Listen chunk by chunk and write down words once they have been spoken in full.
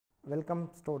Welcome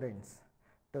students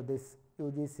to this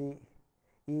UGC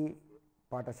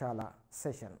E-Pathashala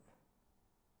session.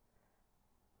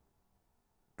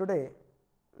 Today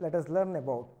let us learn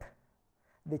about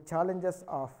the challenges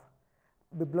of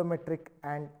bibliometric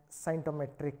and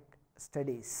scientometric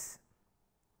studies.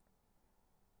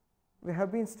 We have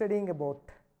been studying about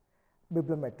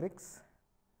bibliometrics,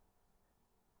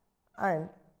 and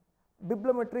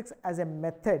bibliometrics as a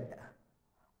method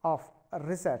of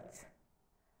research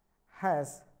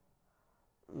has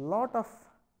lot of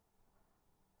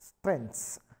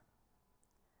strengths.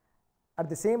 At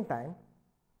the same time,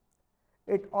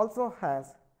 it also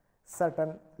has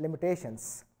certain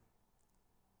limitations.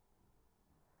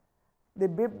 The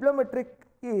bibliometric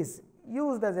is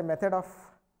used as a method of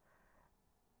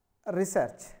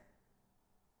research,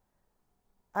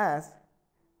 as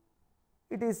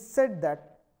it is said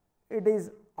that it is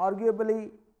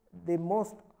arguably the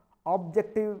most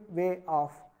objective way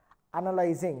of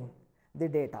analyzing the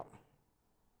data.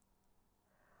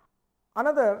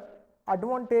 Another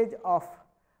advantage of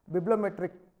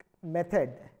bibliometric method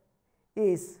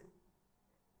is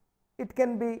it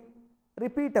can be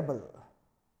repeatable.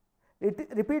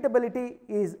 Repeatability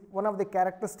is one of the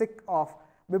characteristics of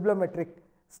bibliometric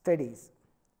studies.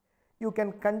 You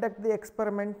can conduct the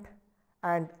experiment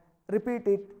and repeat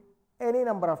it any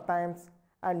number of times,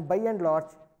 and by and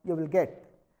large you will get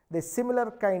the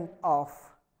similar kind of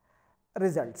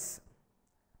results.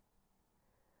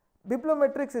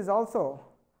 Bibliometrics is also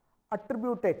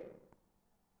attributed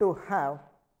to have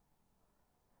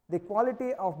the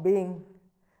quality of being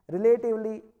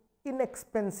relatively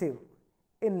inexpensive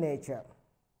in nature.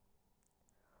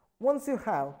 Once you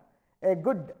have a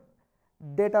good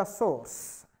data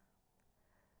source,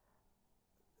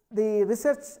 the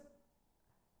research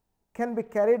can be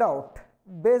carried out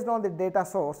based on the data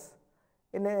source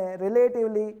in a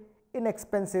relatively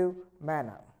inexpensive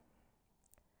manner.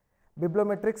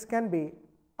 Bibliometrics can be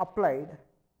applied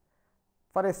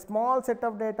for a small set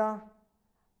of data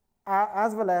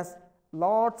as well as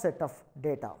large set of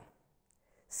data.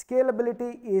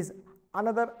 Scalability is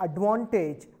another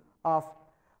advantage of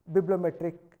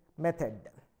bibliometric method.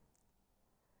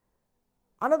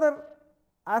 Another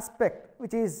aspect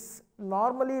which is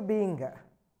normally being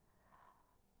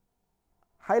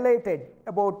highlighted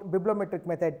about bibliometric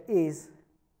method is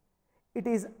it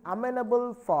is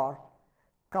amenable for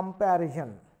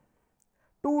comparison.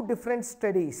 Two different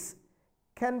studies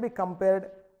can be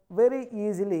compared very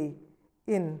easily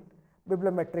in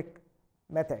bibliometric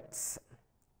methods.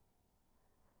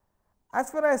 As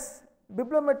far as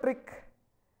bibliometric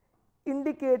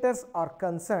indicators are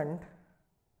concerned,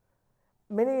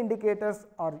 many indicators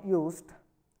are used.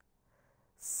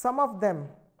 Some of them,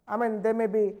 they may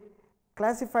be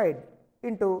classified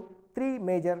into three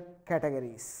major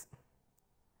categories.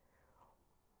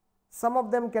 Some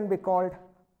of them can be called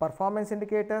performance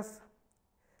indicators,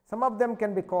 some of them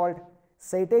can be called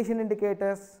citation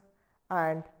indicators,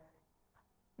 and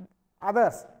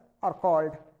others are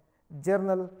called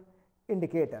journal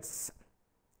indicators.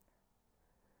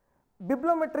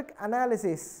 Bibliometric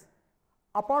analysis,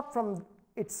 apart from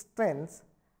its strengths,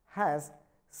 has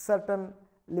certain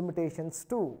limitations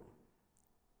too.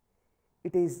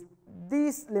 It is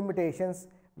these limitations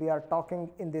we are talking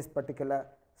in this particular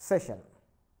session.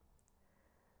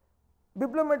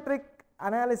 Bibliometric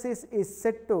analysis is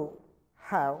said to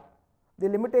have the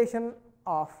limitation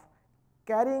of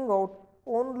carrying out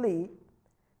only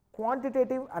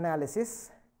quantitative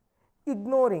analysis,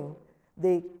 ignoring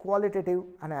the qualitative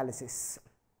analysis.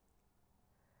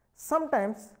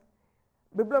 Sometimes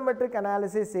bibliometric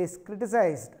analysis is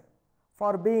criticized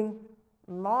for being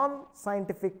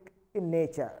non-scientific in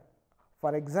nature.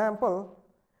 For example,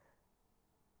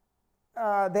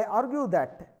 they argue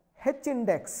that H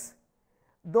index,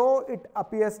 though it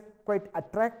appears quite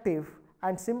attractive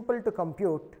and simple to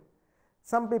compute,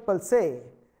 some people say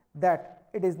that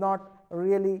it is not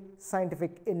really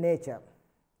scientific in nature.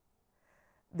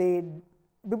 The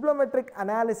bibliometric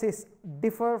analysis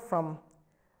differ from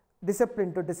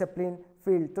discipline to discipline,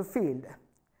 field to field.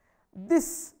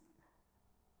 This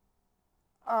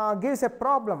gives a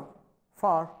problem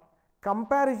for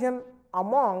comparison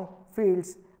among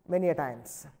fields many a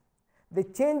times. The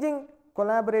changing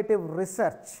collaborative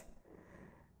research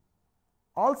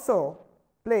also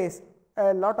plays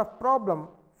a lot of problem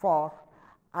for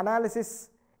analysis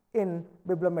in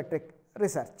bibliometric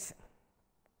research.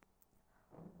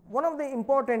 One of the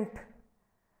important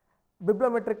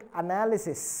bibliometric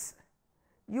analysis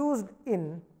used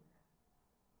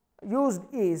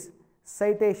is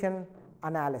citation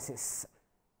analysis.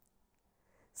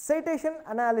 Citation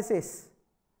analysis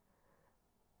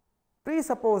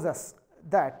presupposes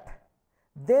that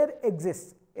there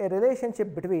exists a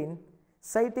relationship between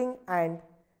citing and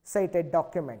cited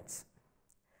documents.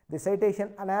 The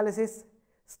citation analysis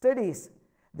studies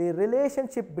the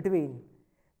relationship between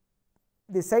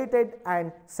the cited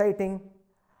and citing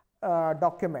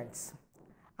documents,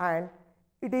 and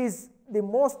it is the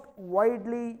most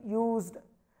widely used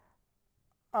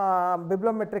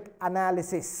bibliometric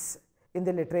analysis in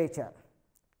the literature.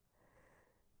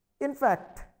 In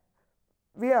fact,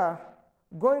 we are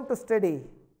going to study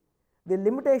the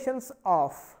limitations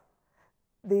of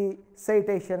the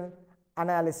citation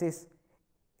analysis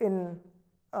in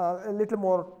a little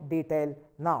more detail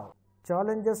now.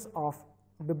 Challenges of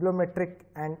bibliometric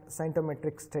and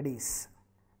scientometric studies.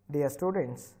 Dear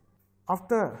students,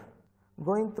 after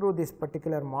going through this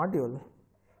particular module,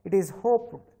 it is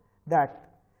hoped that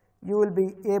you will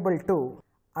be able to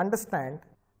understand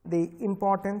the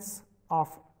importance of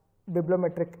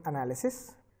bibliometric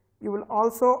analysis. You will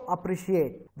also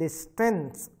appreciate the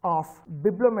strengths of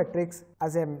bibliometrics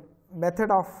as a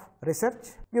method of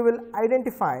research. You will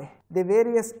identify the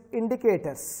various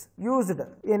indicators used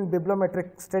in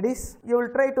bibliometric studies. You will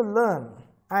try to learn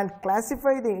and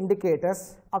classify the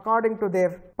indicators according to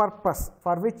their purpose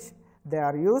for which they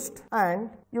are used, and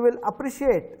you will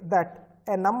appreciate that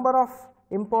a number of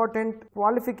important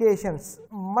qualifications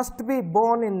must be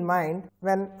borne in mind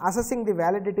when assessing the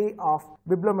validity of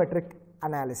bibliometric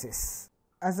analysis.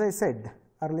 As I said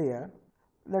earlier,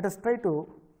 let us try to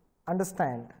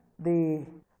understand the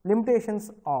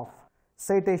limitations of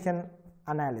citation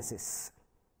analysis.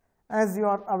 As you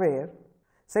are aware,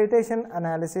 citation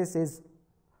analysis is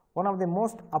one of the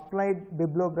most applied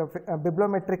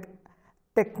bibliometric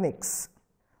techniques.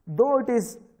 Though it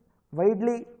is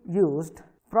widely used,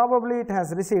 probably it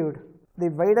has received the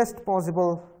widest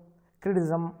possible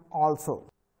criticism also.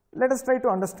 Let us try to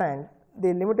understand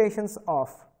the limitations of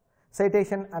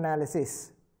citation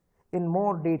analysis in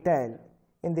more detail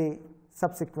in the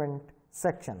subsequent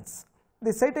sections.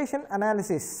 The citation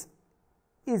analysis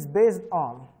is based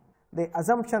on the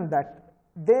assumption that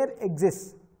there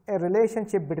exists a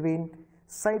relationship between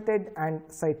cited and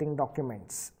citing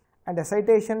documents, and a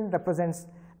citation represents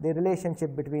the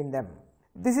relationship between them.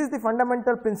 This is the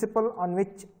fundamental principle on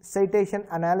which citation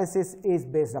analysis is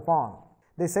based upon.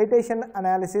 The citation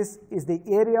analysis is the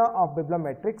area of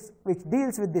bibliometrics which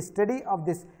deals with the study of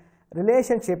this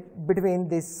relationship between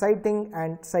the citing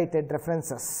and cited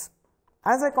references.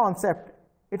 As a concept,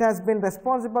 it has been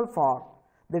responsible for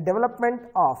the development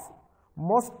of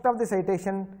most of the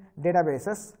citation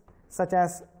databases such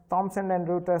as Thomson and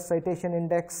Reuters Citation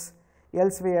Index,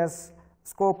 Elsevier's,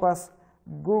 Scopus,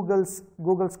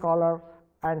 Google Scholar,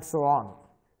 and so on.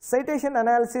 Citation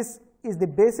analysis is the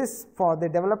basis for the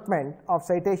development of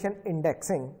citation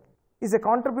indexing, is a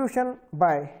contribution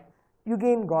by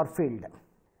Eugene Garfield.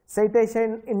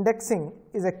 Citation indexing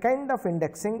is a kind of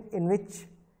indexing in which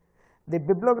the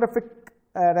bibliographic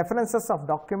references of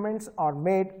documents are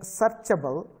made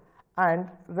searchable and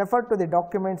refer to the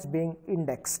documents being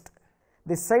indexed.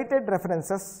 The cited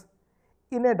references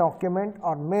in a document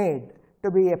are made to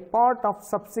be a part of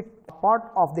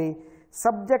the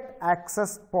subject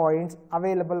access points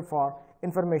available for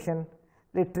information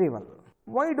retrieval.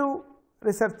 Why do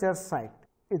researchers cite?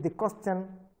 Is the question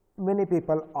many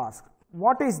people ask.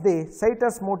 What is the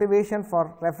citer's motivation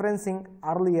for referencing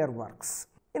earlier works?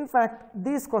 In fact,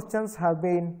 these questions have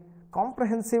been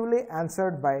comprehensively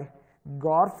answered by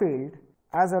Garfield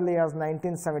as early as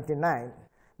 1979,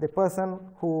 the person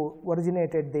who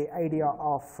originated the idea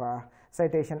of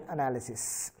citation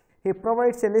analysis. He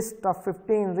provides a list of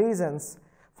 15 reasons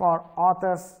for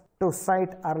authors to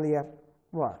cite earlier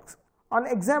works. On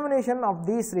examination of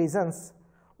these reasons,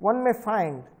 one may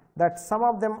find that some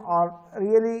of them are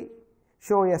really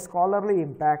show a scholarly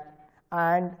impact,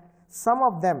 and some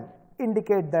of them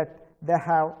indicate that they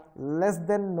have less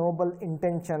than noble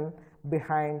intention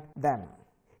behind them.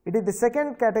 It is the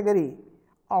second category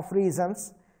of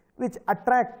reasons which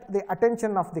attract the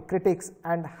attention of the critics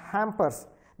and hampers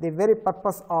the very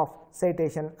purpose of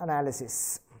citation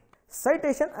analysis.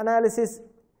 Citation analysis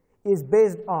is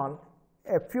based on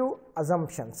a few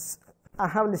assumptions. I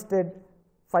have listed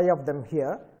 5 of them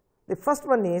here. The first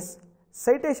one is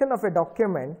citation of a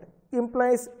document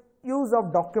implies use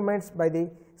of documents by the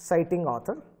citing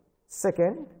author.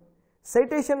 Second,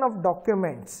 citation of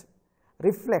documents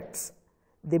reflects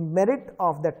the merit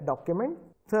of that document.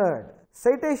 Third,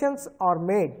 citations are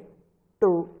made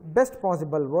to best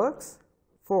possible works.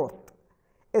 Fourth,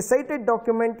 a cited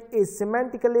document is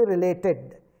semantically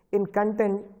related in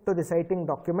content to the citing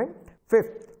document.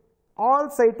 Fifth, all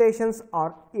citations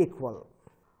are equal.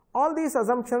 All these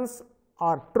assumptions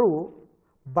are true,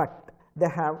 but they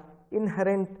have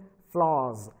inherent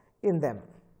flaws in them.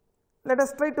 Let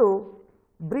us try to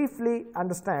briefly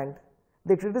understand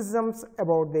the criticisms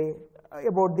about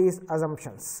these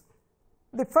assumptions.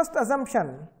 The first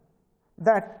assumption,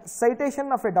 that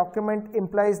citation of a document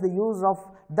implies the use of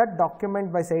that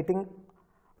document by citing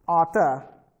author,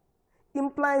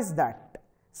 implies that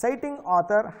citing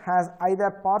author has either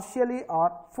partially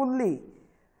or fully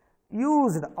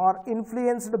used or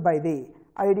influenced by the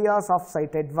ideas of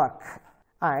cited work,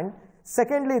 and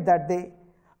secondly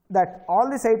that all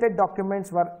the cited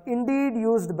documents were indeed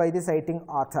used by the citing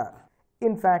author.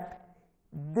 In fact,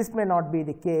 this may not be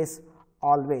the case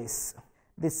always.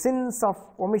 The sins of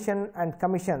omission and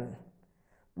commission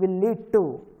will lead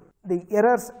to the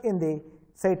errors in the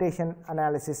citation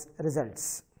analysis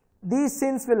results. These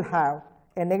sins will have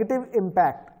a negative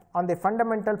impact on the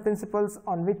fundamental principles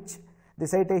on which the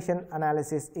citation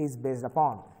analysis is based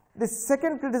upon. The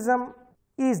second criticism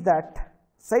is that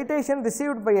citation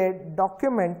received by a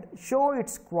document show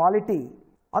its quality.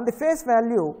 On the face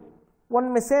value,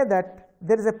 one may say that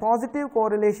there is a positive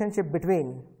correlation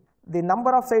between the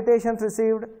number of citations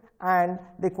received and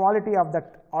the quality of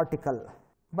that article,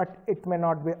 but it may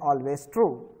not be always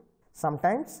true.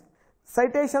 Sometimes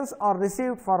citations are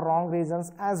received for wrong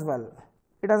reasons as well.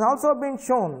 It has also been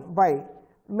shown by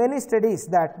many studies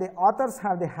that the authors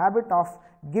have the habit of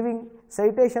giving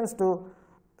citations to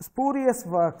spurious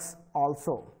works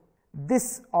also.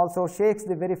 This also shakes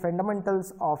the very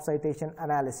fundamentals of citation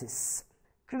analysis.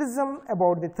 Criticism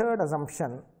about the third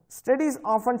assumption. Studies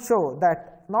often show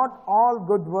that not all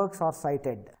good works are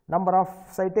cited. Number of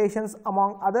citations,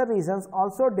 among other reasons,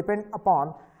 also depend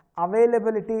upon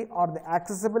availability or the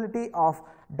accessibility of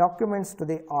documents to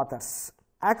the authors.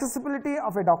 Accessibility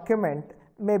of a document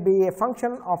may be a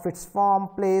function of its form,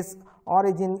 place,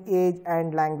 origin, age,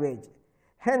 and language.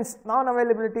 Hence,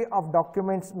 non-availability of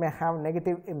documents may have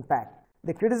negative impact.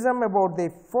 The criticism about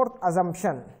the fourth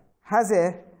assumption has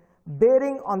a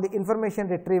bearing on the information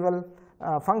retrieval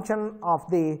function of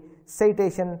the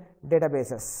citation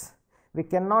databases. We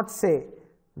cannot say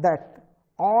that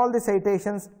all the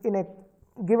citations in a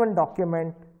given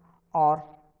document are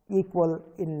equal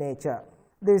in nature.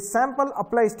 The sample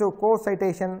applies to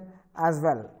co-citation as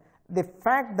well. The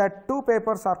fact that two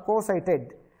papers are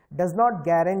co-cited does not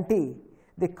guarantee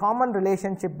the common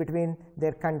relationship between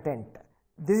their content.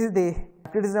 This is the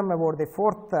criticism about the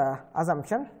fourth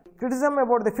assumption. Criticism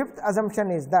about the fifth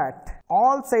assumption is that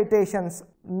all citations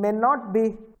may not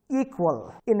be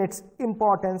equal in its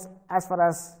importance as far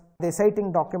as the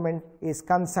citing document is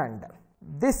concerned.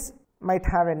 This might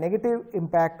have a negative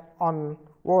impact on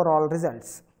overall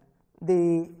results.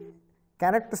 The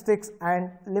characteristics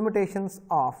and limitations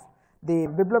of the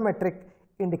bibliometric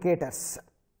indicators.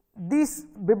 These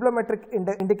bibliometric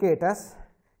indicators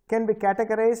can be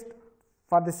categorized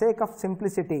for the sake of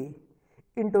simplicity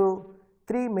into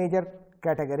three major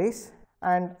categories,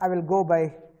 and I will go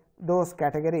by those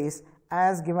categories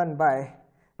as given by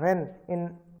Wren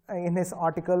in his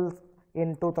article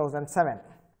in 2007.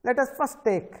 Let us first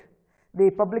take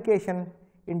the publication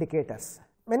indicators.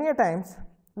 Many a times,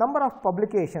 number of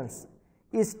publications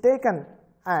is taken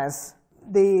as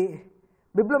the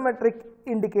bibliometric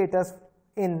indicators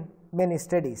in many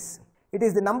studies. It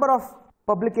is the number of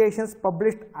publications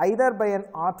published either by an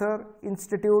author,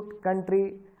 institute,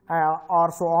 country, or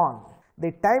so on.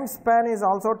 The time span is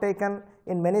also taken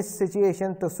in many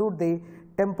situations to suit the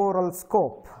temporal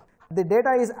scope. The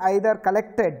data is either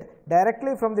collected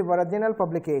directly from the original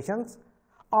publications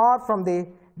or from the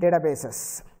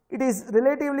databases. It is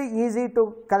relatively easy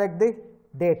to collect the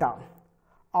data,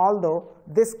 although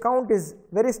this count is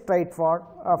very straightforward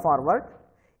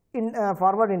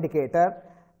forward indicator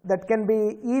that can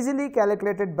be easily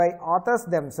calculated by authors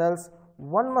themselves.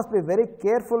 One must be very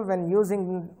careful when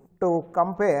using to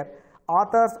compare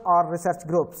authors or research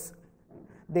groups.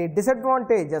 The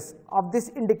disadvantages of this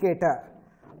indicator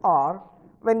are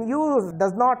when user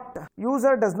does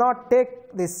not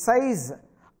take the size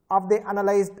of the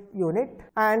analyzed unit,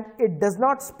 and it does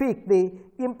not speak the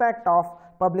impact of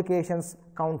publications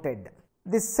counted.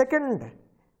 The second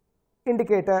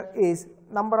indicator is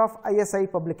number of ISI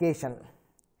publication.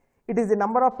 It is the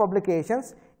number of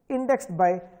publications indexed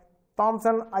by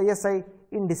Thomson ISI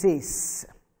indices.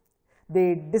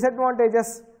 The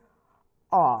disadvantages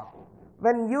are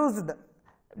when used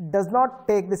does not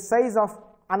take the size of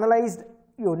analyzed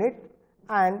unit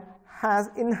and has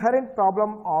inherent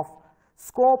problem of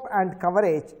scope and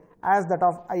coverage as that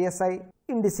of ISI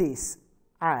indices,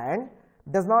 and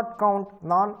does not count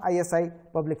non-ISI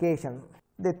publication.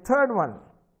 The third one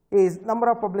is number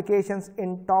of publications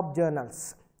in top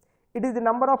journals. It is the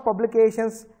number of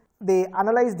publications the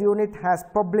analyzed unit has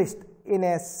published in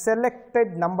a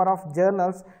selected number of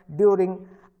journals during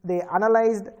the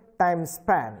analyzed time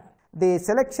span. The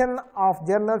selection of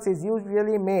journals is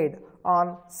usually made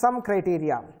on some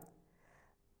criteria.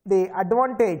 The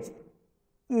advantage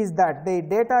is that the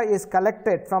data is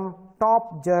collected from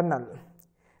top journal,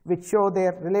 which show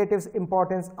their relative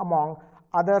importance among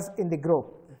others in the group.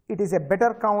 It is a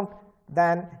better count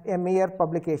than a mere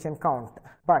publication count,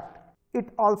 but it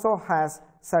also has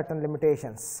certain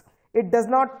limitations. It does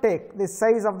not take the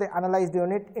size of the analyzed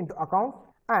unit into account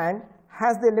and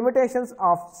has the limitations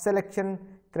of selection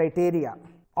criteria.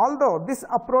 Although this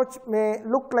approach may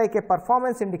look like a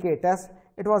performance indicator,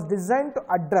 it was designed to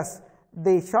address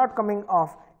the shortcoming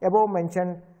of above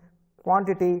mentioned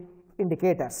quantity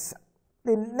indicators.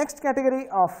 The next category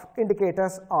of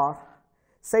indicators are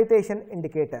citation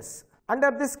indicators.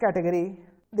 Under this category,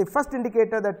 the first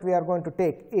indicator that we are going to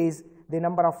take is the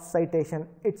number of citation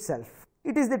itself.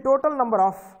 It is the total number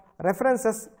of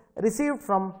references received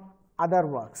from other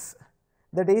works,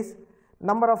 that is,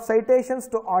 number of citations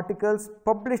to articles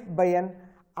published by an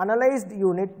analyzed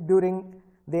unit during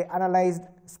the analyzed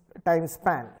time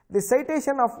span. The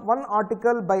citation of one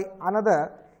article by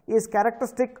another is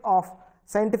characteristic of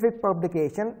scientific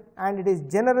publication, and it is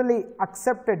generally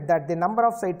accepted that the number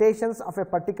of citations of a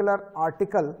particular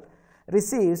article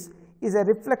receives is a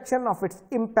reflection of its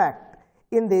impact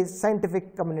in the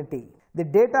scientific community. The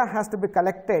data has to be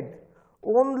collected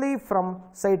only from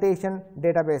citation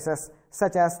databases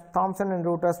such as Thomson &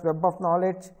 Reuters Web of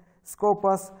Knowledge,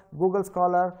 Scopus, Google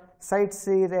Scholar,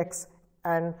 CiteSeerX,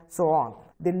 and so on.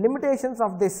 The limitations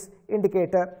of this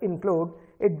indicator include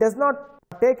it does not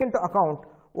take into account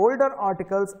older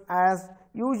articles as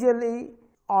usually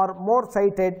are more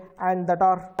cited, and that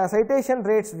our citation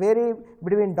rates vary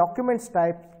between documents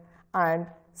types and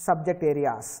subject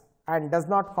areas, and does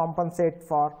not compensate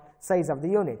for size of the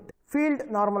unit. Field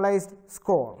normalized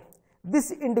score.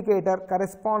 This indicator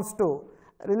corresponds to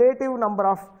relative number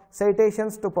of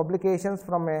citations to publications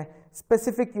from a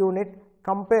specific unit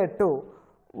compared to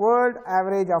world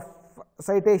average of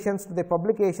citations to the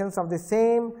publications of the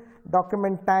same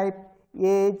document type,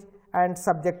 age, and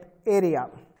subject area.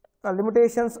 The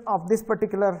limitations of this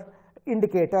particular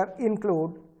indicator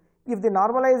include if the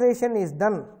normalization is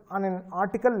done on an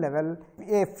article level,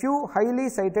 a few highly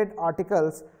cited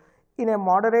articles in a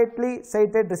moderately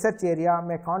cited research area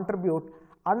may contribute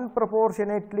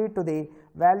unproportionately to the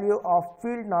value of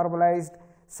field normalized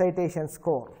citation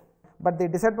score. But the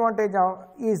disadvantage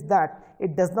is that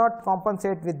it does not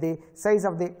compensate with the size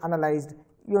of the analyzed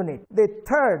unit. The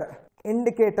third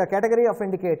category of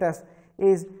indicators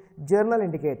is journal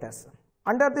indicators.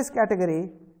 Under this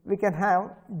category, we can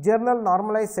have journal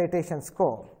normalized citation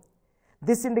score.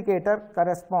 This indicator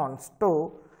corresponds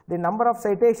to the number of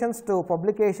citations to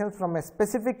publications from a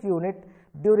specific unit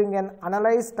during an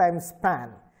analyzed time span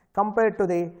compared to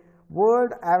the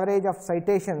world average of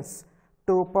citations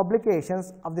to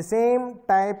publications of the same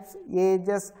types,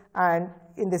 ages, and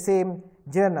in the same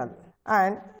journal.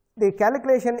 And the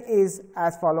calculation is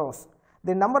as follows.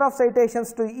 The number of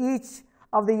citations to each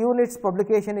of the unit's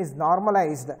publication is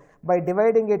normalized by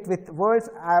dividing it with world's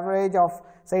average of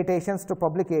citations to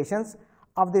publications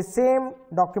of the same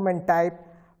document type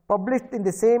published in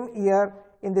the same year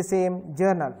in the same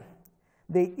journal.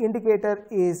 The indicator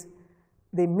is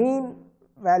the mean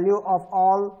value of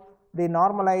all the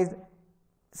normalized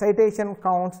citation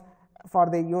counts for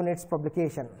the unit's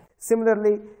publication.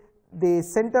 Similarly, the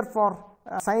Center for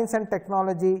Science and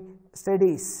Technology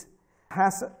Studies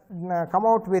has come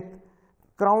out with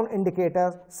crown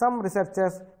indicators. Some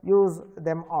researchers use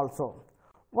them also.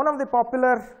 One of the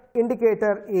popular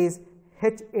indicator is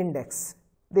H index.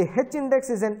 The H index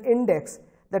is an index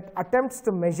that attempts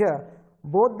to measure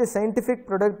both the scientific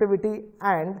productivity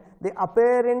and the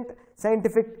apparent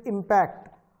scientific impact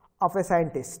of a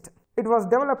scientist. It was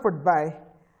developed by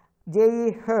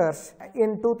J.E. Hirsch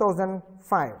in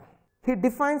 2005. He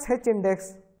defines H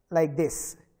index like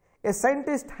this. A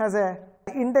scientist has an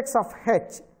index of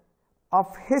H of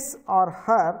his or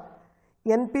her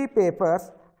NP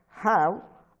papers have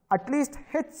at least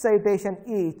H citation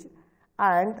each,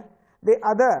 and the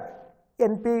other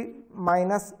NP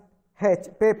minus H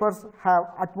papers have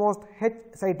at most H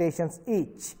citations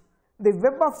each. The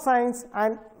Web of Science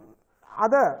and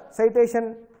other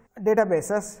citation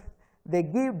databases, they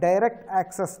give direct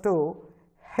access to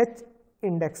H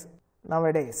index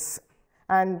nowadays,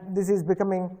 and this is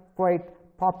becoming quite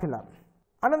popular.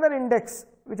 Another index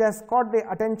which has caught the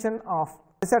attention of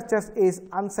researchers is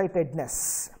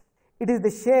uncitedness. It is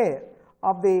the share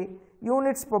of the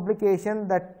unit's publication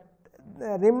that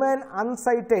remain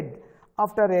uncited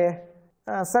after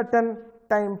a certain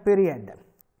time period.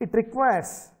 It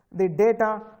requires the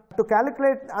data to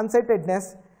calculate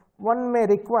uncitedness. One may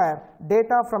require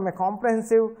data from a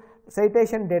comprehensive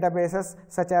citation databases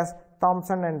such as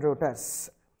Thomson and Reuters.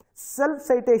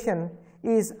 Self-citation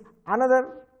is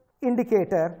another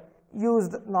indicator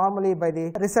used normally by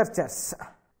the researchers,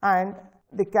 and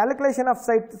the calculation of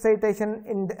citation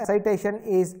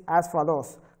is as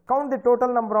follows. Count the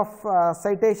total number of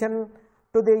citation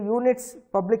to the unit's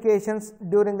publications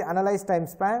during the analyzed time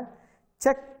span.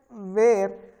 Check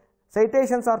where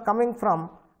citations are coming from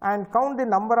and count the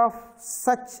number of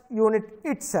such unit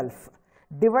itself.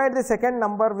 Divide the second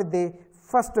number with the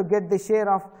first to get the share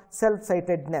of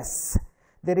self-citedness.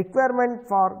 The requirement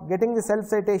for getting the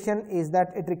self-citation is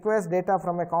that it requires data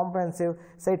from a comprehensive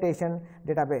citation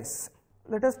database.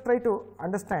 Let us try to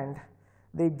understand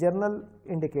the journal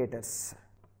indicators.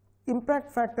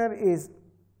 Impact factor is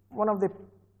one of the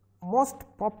most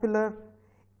popular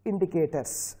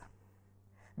indicators.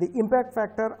 The impact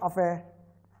factor of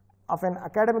an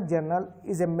academic journal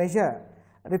is a measure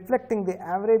reflecting the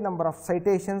average number of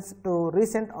citations to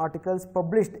recent articles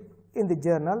published in the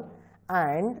journal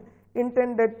and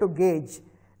intended to gauge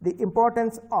the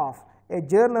importance of a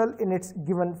journal in its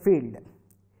given field.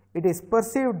 It is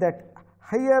perceived that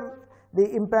higher the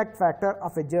impact factor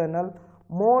of a journal,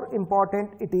 more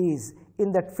important it is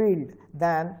in that field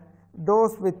than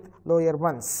those with lower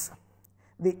ones.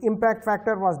 The impact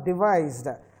factor was devised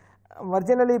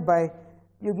originally by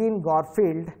Eugene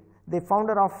Garfield, the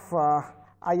founder of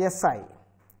ISI.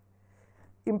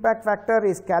 Impact factor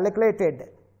is calculated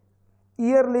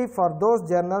yearly for those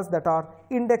journals that are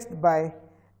indexed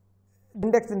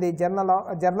in the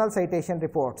Journal Citation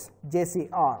Reports,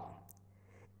 JCR.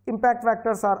 Impact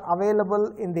factors are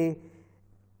available in the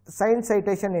Science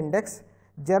Citation Index,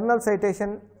 Journal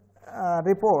Citation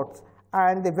Reports,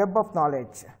 and the Web of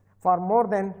Knowledge for more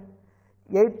than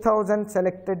 8,000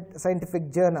 selected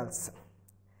scientific journals.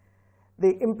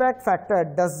 The impact factor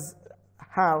does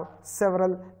have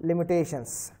several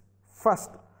limitations.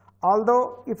 First,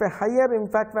 although if a higher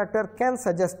impact factor can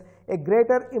suggest a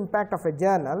greater impact of a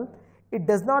journal, it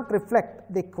does not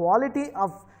reflect the quality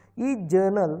of each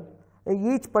journal,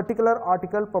 each particular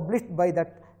article published by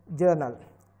that journal.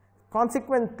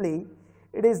 Consequently,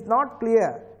 it is not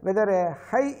clear whether a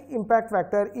high impact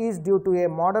factor is due to a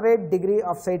moderate degree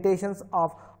of citations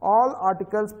of all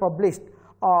articles published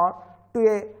or to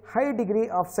a high degree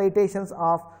of citations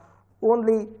of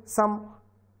only some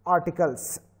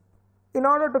articles. In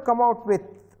order to come out with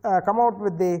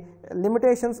the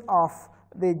limitations of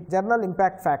the journal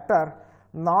impact factor,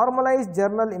 normalized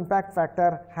journal impact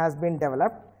factor has been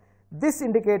developed. This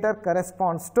indicator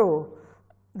corresponds to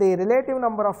the relative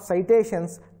number of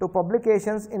citations to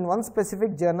publications in one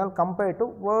specific journal compared to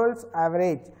world's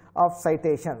average of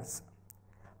citations.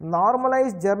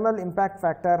 Normalized journal impact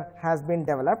factor has been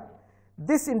developed.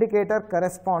 This indicator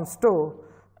corresponds to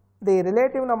the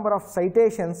relative number of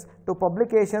citations to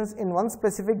publications in one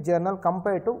specific journal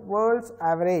compared to world's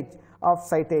average of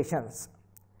citations.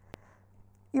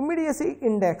 Immediacy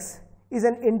index is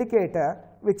an indicator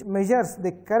which measures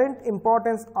the current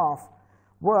importance of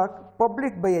work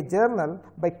published by a journal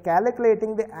by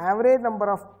calculating the average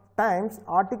number of times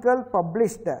article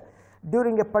published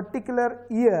during a particular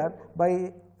year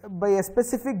by a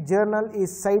specific journal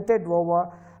is cited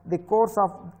over the course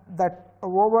of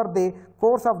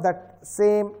that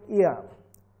same year.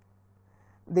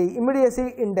 The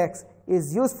immediacy index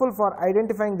is useful for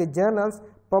identifying the journals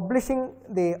publishing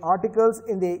the articles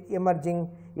in the emerging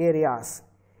areas.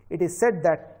 It is said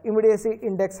that immediacy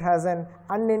index has an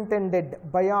unintended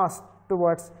bias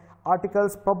towards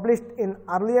articles published in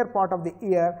earlier part of the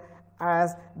year,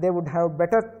 as they would have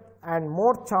better and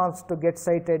more chance to get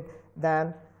cited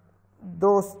than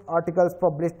those articles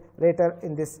published later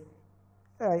in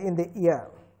the year.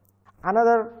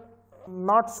 Another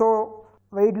not so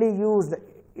widely used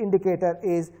indicator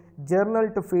is journal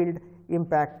to field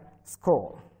impact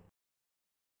score.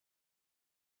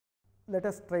 Let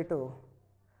us try to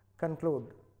conclude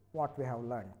what we have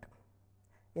learnt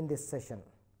in this session.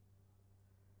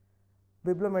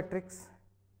 Bibliometrics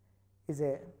is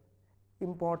an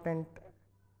important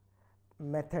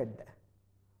method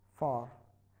for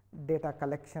data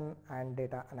collection and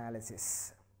data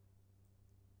analysis.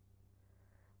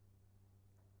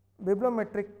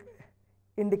 Bibliometric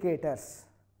indicators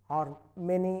are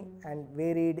many and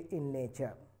varied in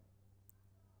nature.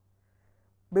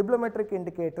 Bibliometric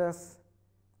indicators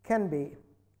can be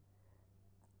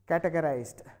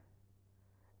categorized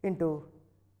into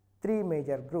three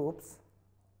major groups,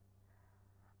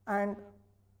 and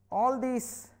all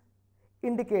these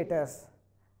indicators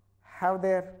have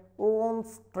their own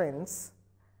strengths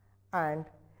and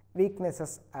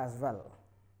weaknesses as well.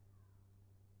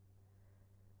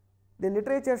 The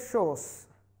literature shows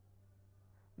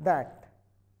that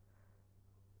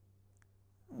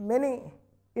many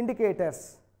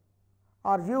indicators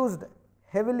are used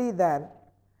heavily than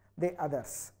the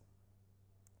others.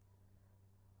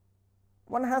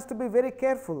 One has to be very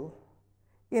careful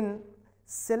in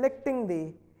selecting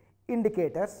the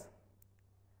indicators,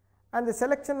 and the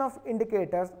selection of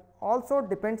indicators also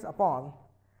depends upon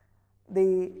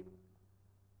the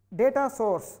data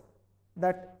source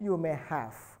that you may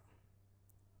have.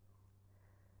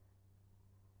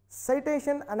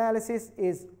 Citation analysis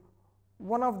is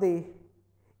one of the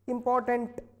important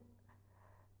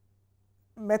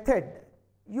method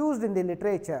used in the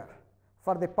literature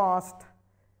for the past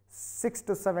 6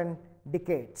 to 7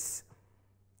 decades.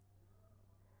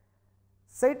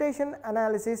 Citation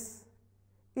analysis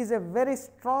is a very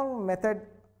strong method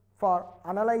for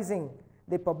analyzing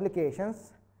the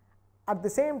publications. At the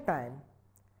same time,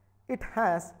 it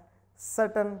has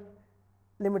certain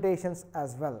limitations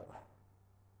as well.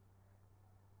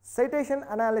 Citation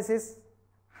analysis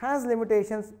has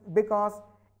limitations because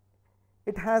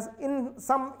it has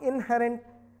some inherent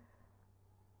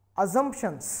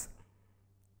assumptions.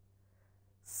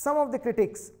 Some of the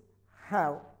critics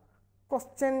have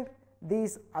questioned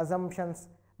these assumptions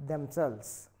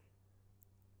themselves.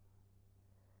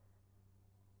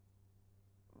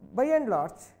 By and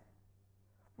large,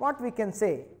 what we can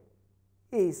say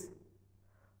is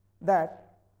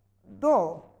that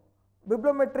though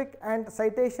bibliometric and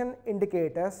citation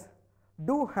indicators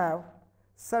do have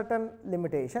certain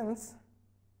limitations,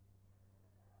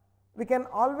 we can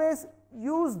always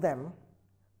use them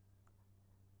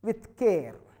with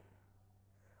care.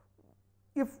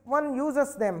 If one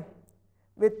uses them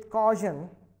with caution,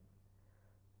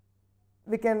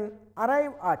 we can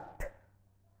arrive at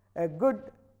a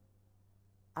good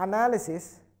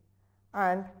analysis,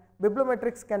 and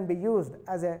bibliometrics can be used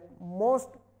as a most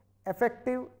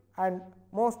effective and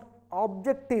most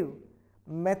objective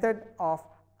method of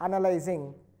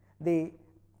analyzing the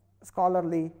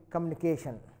scholarly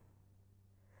communication.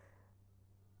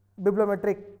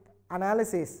 Bibliometric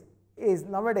analysis is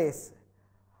nowadays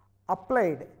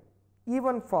applied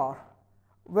even for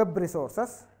web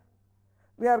resources.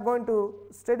 We are going to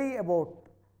study about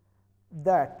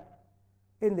that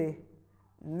in the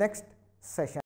next session.